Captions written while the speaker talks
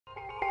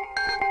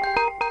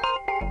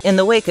In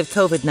the wake of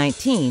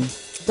COVID-19,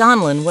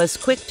 Donlen was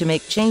quick to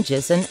make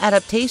changes and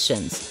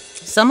adaptations,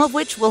 some of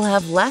which will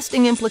have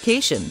lasting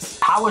implications.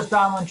 How has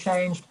Donlen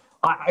changed?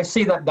 I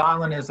see that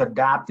Donlen has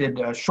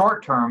adapted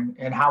short-term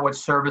in how it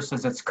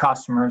services its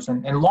customers,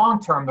 and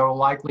long-term there will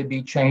likely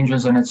be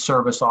changes in its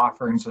service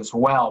offerings as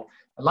well.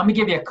 Let me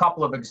give you a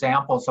couple of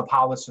examples of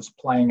how this is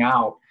playing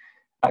out.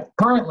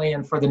 Currently,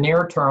 and for the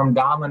near term,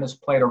 Donlen has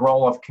played a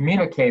role of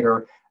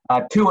communicator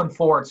to and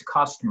for its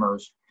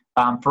customers.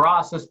 For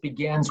us, this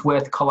begins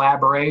with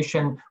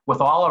collaboration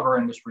with all of our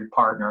industry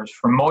partners,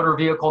 from motor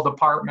vehicle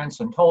departments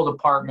and toll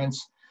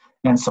departments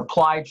and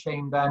supply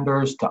chain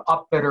vendors to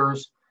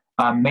upfitters,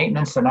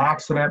 maintenance and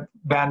accident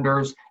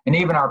vendors, and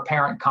even our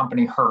parent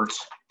company,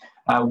 Hertz.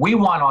 We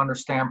want to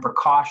understand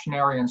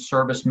precautionary and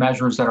service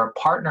measures that our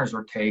partners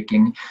are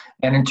taking,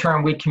 and in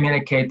turn, we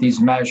communicate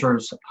these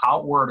measures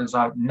outward as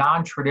a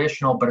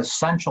non-traditional but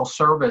essential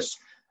service,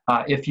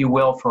 if you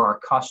will, for our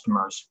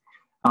customers.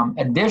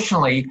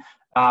 Additionally,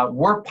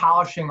 we're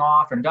polishing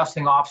off and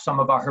dusting off some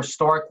of our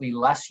historically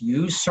less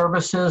used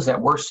services that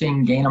we're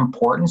seeing gain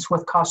importance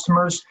with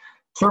customers.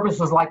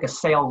 Services like a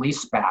sale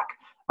leaseback,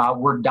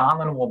 where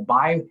Donlen will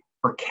buy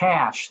for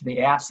cash the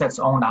assets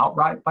owned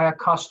outright by a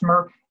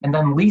customer and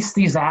then lease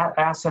these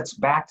assets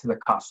back to the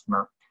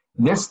customer.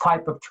 This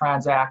type of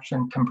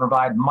transaction can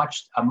provide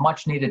a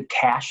much needed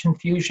cash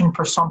infusion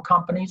for some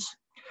companies.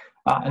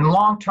 And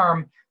long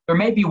term, there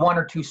may be one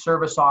or two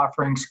service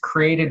offerings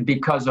created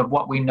because of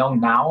what we know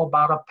now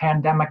about a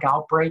pandemic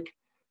outbreak.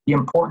 The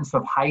importance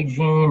of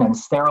hygiene and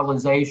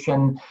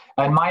sterilization,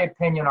 in my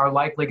opinion, are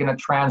likely going to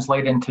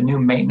translate into new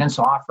maintenance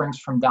offerings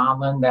from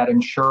Donlen that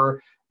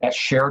ensure that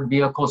shared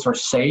vehicles are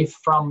safe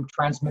from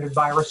transmitted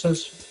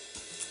viruses.